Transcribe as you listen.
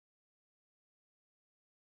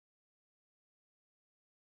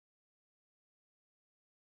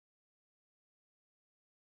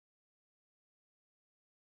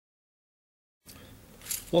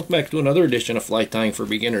Welcome back to another edition of Fly Tying for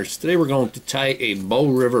Beginners. Today we're going to tie a Bow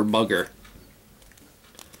River bugger.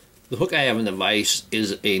 The hook I have in the vise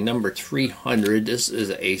is a number 300. This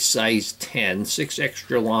is a size 10, 6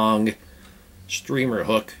 extra long streamer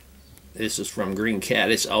hook. This is from Green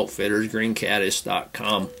Caddis Outfitters,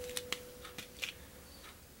 greencaddis.com.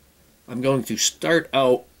 I'm going to start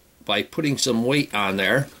out by putting some weight on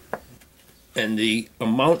there, and the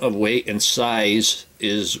amount of weight and size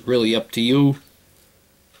is really up to you,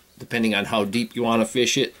 depending on how deep you want to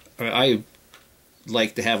fish it. I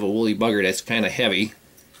like to have a woolly bugger that's kind of heavy.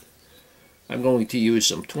 I'm going to use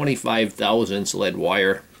some 25 thousandths lead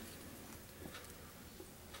wire.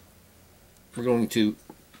 We're going to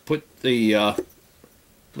put the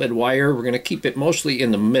lead wire, we're going to keep it mostly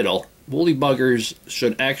in the middle. Woolly buggers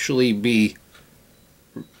should actually be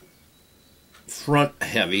front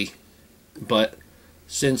heavy, but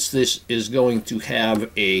since this is going to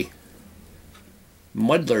have a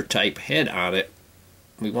muddler type head on it,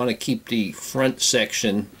 we want to keep the front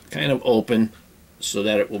section kind of open so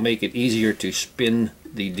that it will make it easier to spin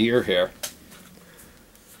the deer hair.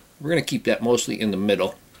 We're going to keep that mostly in the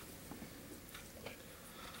middle.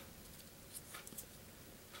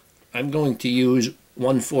 I'm going to use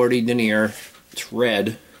 140 denier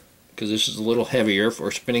thread because this is a little heavier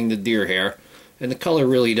for spinning the deer hair, and the color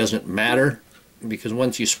really doesn't matter because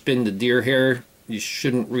once you spin the deer hair you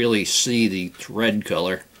shouldn't really see the thread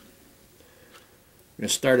color. I'm going to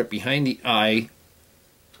start it behind the eye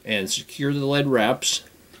and secure the lead wraps.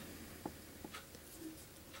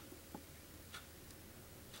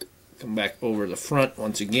 Come back over the front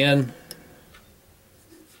once again.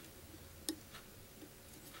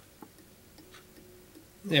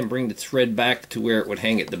 Then bring the thread back to where it would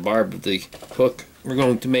hang at the barb of the hook. We're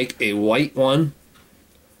going to make a white one.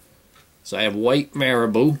 So I have white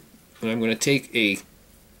Marabou. And I'm going to take a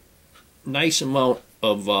nice amount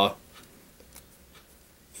of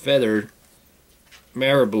feathered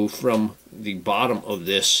Marabou from the bottom of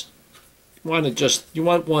this. You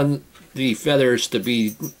want the feathers to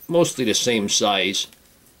be mostly the same size.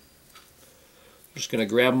 I'm just going to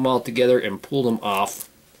grab them all together and pull them off,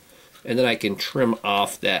 and then I can trim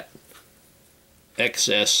off that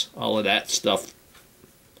excess, all of that stuff.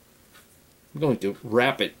 I'm going to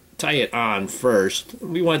tie it on first.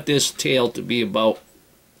 We want this tail to be about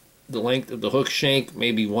the length of the hook shank,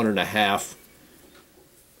 maybe 1.5.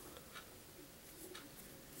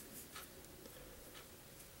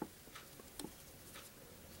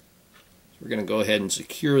 We're going to go ahead and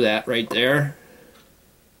secure that right there.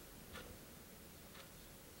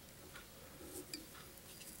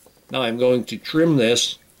 Now I'm going to trim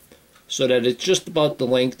this so that it's just about the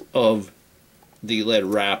length of the lead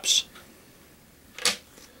wraps.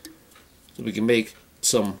 So we can make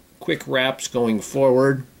some quick wraps going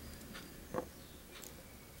forward.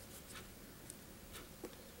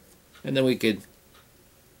 And then we could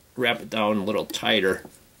wrap it down a little tighter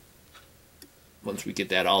once we get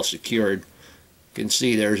that all secured. You can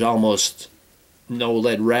see there's almost no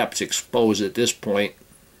lead wraps exposed at this point.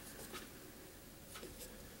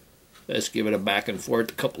 Let's give it a back and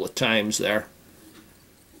forth a couple of times there.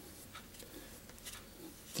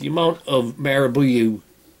 The amount of Marabou you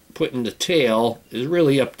put in the tail is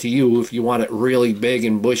really up to you if you want it really big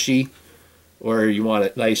and bushy or you want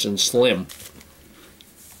it nice and slim.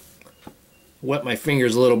 Wet my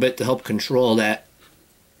fingers a little bit to help control that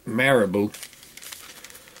Marabou.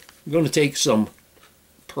 I'm going to take some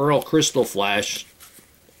pearl crystal flash,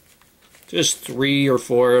 just 3 or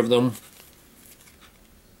 4 of them.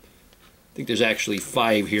 I think there's actually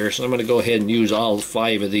 5 here, so I'm going to go ahead and use all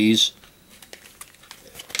 5 of these.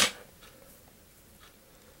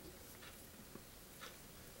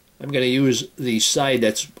 I'm going to use the side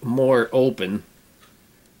that's more open.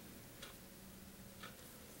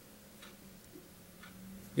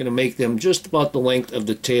 I'm going to make them just about the length of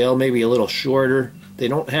the tail, maybe a little shorter. They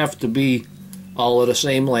don't have to be all of the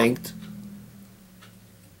same length.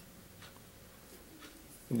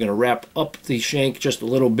 I'm going to wrap up the shank just a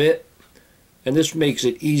little bit, and this makes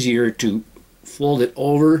it easier to fold it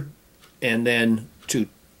over and then to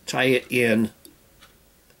tie it in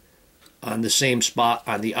on the same spot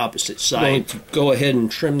on the opposite side. I'm going to go ahead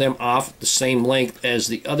and trim them off the same length as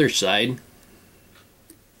the other side.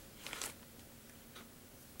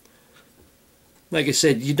 Like I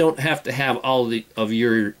said, you don't have to have all of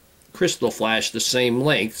your crystal flash the same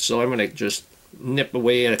length, so I'm going to just nip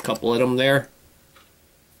away at a couple of them there.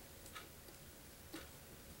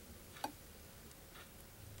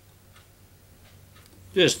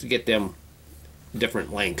 Just to get them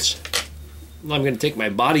different lengths. Now I'm going to take my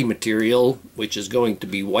body material, which is going to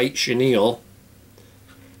be white chenille.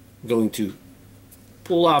 I'm going to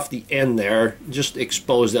pull off the end there, just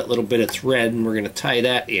expose that little bit of thread, and we're going to tie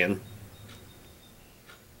that in.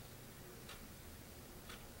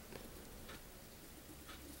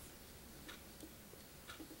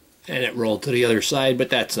 And it rolled to the other side, but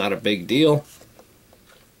that's not a big deal.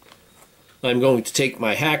 I'm going to take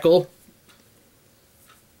my hackle.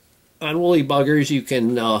 On woolly buggers, you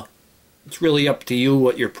can, it's really up to you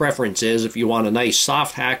what your preference is. If you want a nice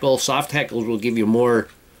soft hackles will give you more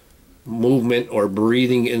movement or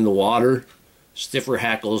breathing in the water. Stiffer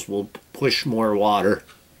hackles will push more water.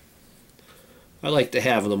 I like to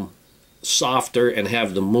have them softer and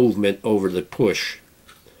have the movement over the push.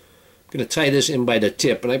 I'm going to tie this in by the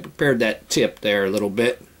tip, and I prepared that tip there a little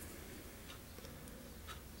bit.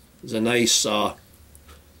 It's a nice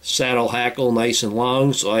saddle hackle, nice and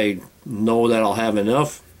long, so I know that I'll have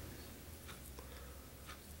enough.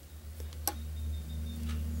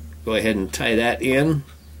 Go ahead and tie that in.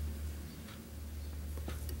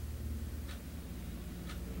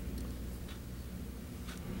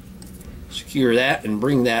 Secure that and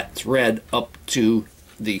bring that thread up to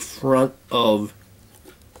the front of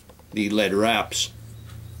the lead wraps.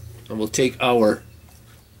 And we'll take our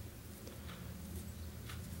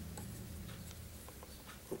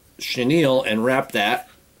chenille and wrap that.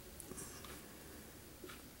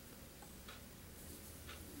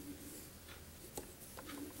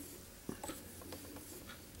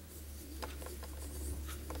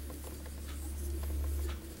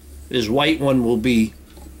 This white one will be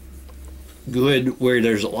good where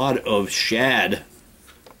there's a lot of shad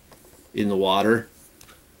in the water.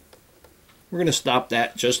 We're going to stop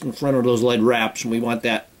that just in front of those lead wraps, and we want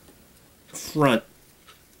that front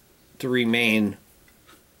to remain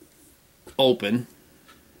open.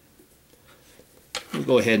 We'll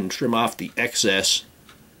go ahead and trim off the excess.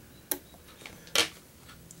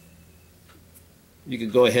 You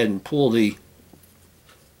could go ahead and pull the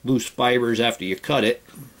loose fibers after you cut it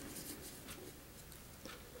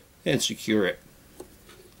and secure it.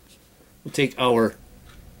 We'll take our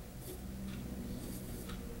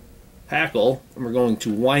hackle and we're going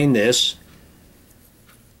to wind this.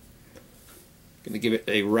 Going to give it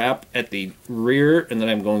a wrap at the rear, and then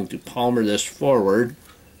I'm going to palmer this forward.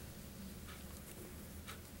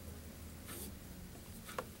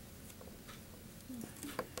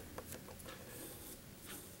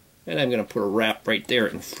 And I'm going to put a wrap right there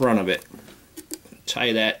in front of it.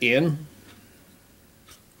 Tie that in.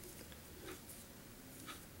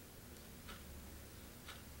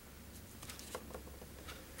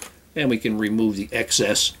 And we can remove the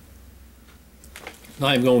excess. Now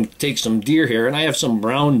I'm going to take some deer hair, and I have some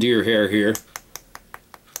brown deer hair here.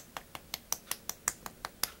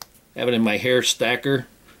 I have it in my hair stacker.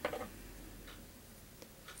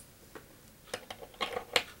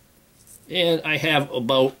 And I have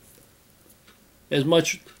about as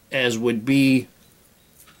much as would be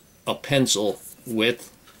a pencil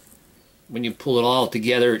width. When you pull it all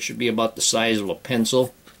together, it should be about the size of a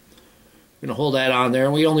pencil. We're going to hold that on there,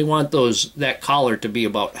 and we only want that collar to be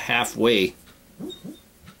about halfway.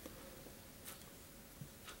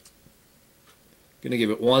 Going to give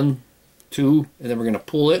it 1, 2, and then we're going to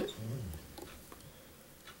pull it.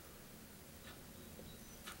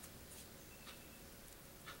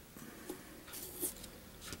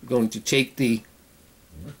 We're going to take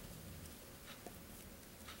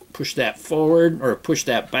push that forward, or push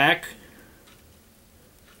that back,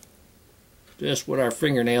 just with our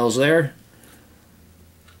fingernails there.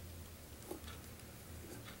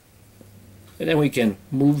 And then we can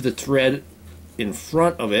move the thread in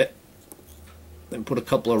front of it and put a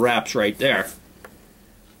couple of wraps right there.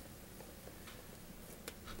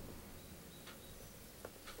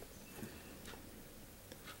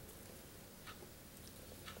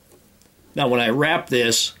 Now when I wrap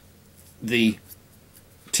this, the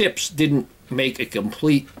tips didn't make a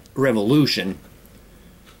complete revolution.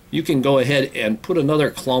 You can go ahead and put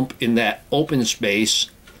another clump in that open space,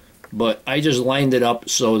 but I just lined it up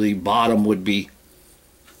so the bottom would be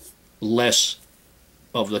less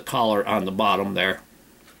of the collar on the bottom there.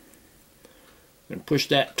 And push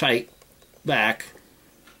that tight back.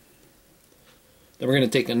 Then we're going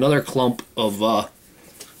to take another clump of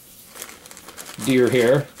deer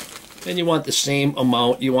hair, and you want the same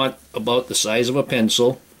amount. You want about the size of a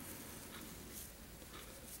pencil.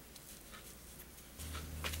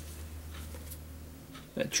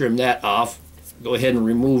 And trim that off. Go ahead and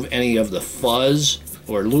remove any of the fuzz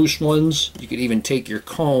or loose ones. You could even take your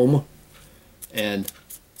comb and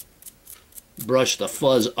brush the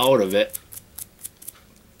fuzz out of it.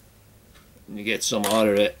 And you get some out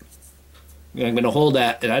of it. I'm going to hold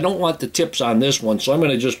that, and I don't want the tips on this one, so I'm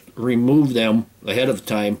going to just remove them ahead of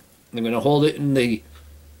time. I'm going to hold it in the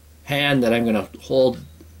hand that I'm going to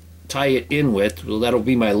tie it in with. So that'll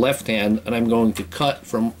be my left hand, and I'm going to cut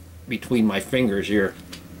from between my fingers here.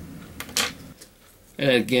 And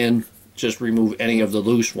again, just remove any of the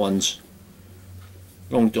loose ones.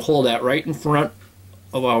 Going to hold that right in front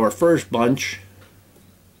of our first bunch.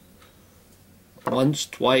 Once,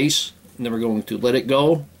 twice, and then we're going to let it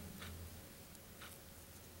go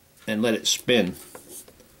and let it spin.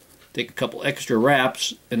 Take a couple extra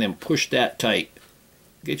wraps and then push that tight.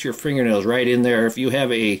 Get your fingernails right in there. If you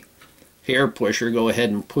have a hair pusher, go ahead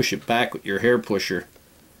and push it back with your hair pusher.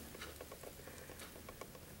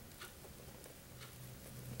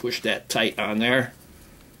 Push that tight on there.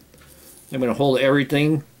 I'm going to hold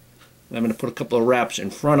everything. And I'm going to put a couple of wraps in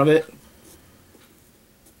front of it.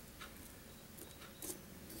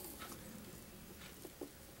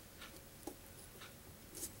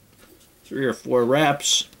 Three or four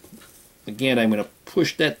wraps. Again, I'm going to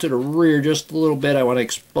push that to the rear just a little bit. I want to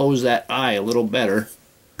expose that eye a little better.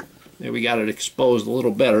 There, we got it exposed a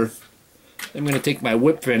little better. I'm going to take my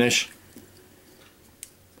whip finish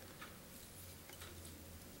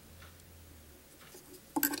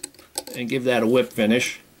and give that a whip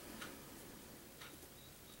finish.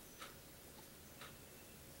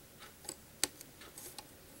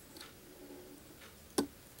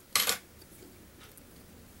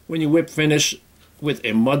 When you whip finish with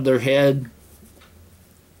a muddler head,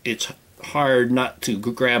 it's hard not to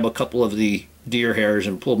grab a couple of the deer hairs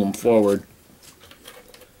and pull them forward.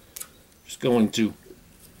 Just going to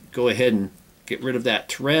go ahead and get rid of that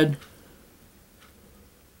thread.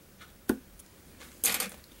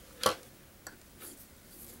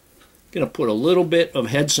 Gonna put a little bit of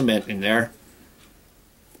head cement in there.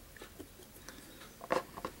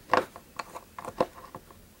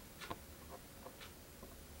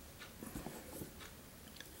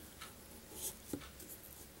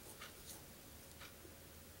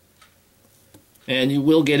 And you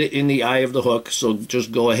will get it in the eye of the hook, so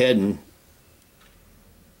just go ahead and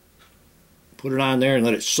put it on there and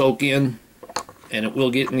let it soak in, and it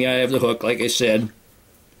will get in the eye of the hook, like I said.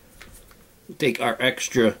 We'll take our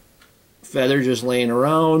extra feather just laying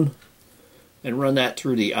around and run that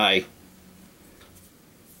through the eye.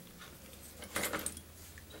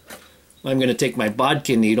 I'm going to take my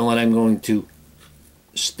bodkin needle and I'm going to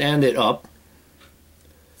stand it up,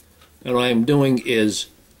 and what I'm doing is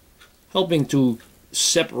helping to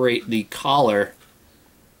separate the collar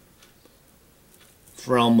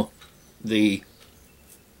from the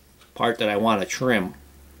part that I want to trim.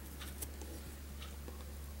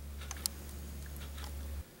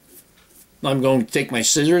 Now I'm going to take my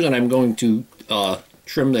scissors and I'm going to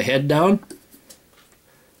trim the head down.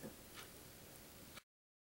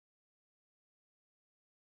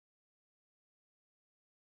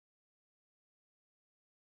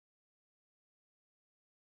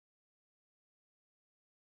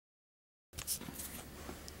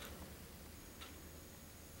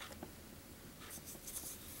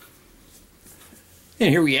 And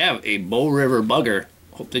here we have a Bow River bugger.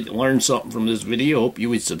 Hope that you learned something from this video. Hope you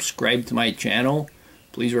would subscribe to my channel.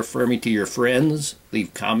 Please refer me to your friends.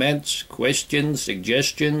 Leave comments, questions,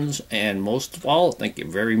 suggestions, and most of all, thank you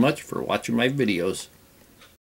very much for watching my videos.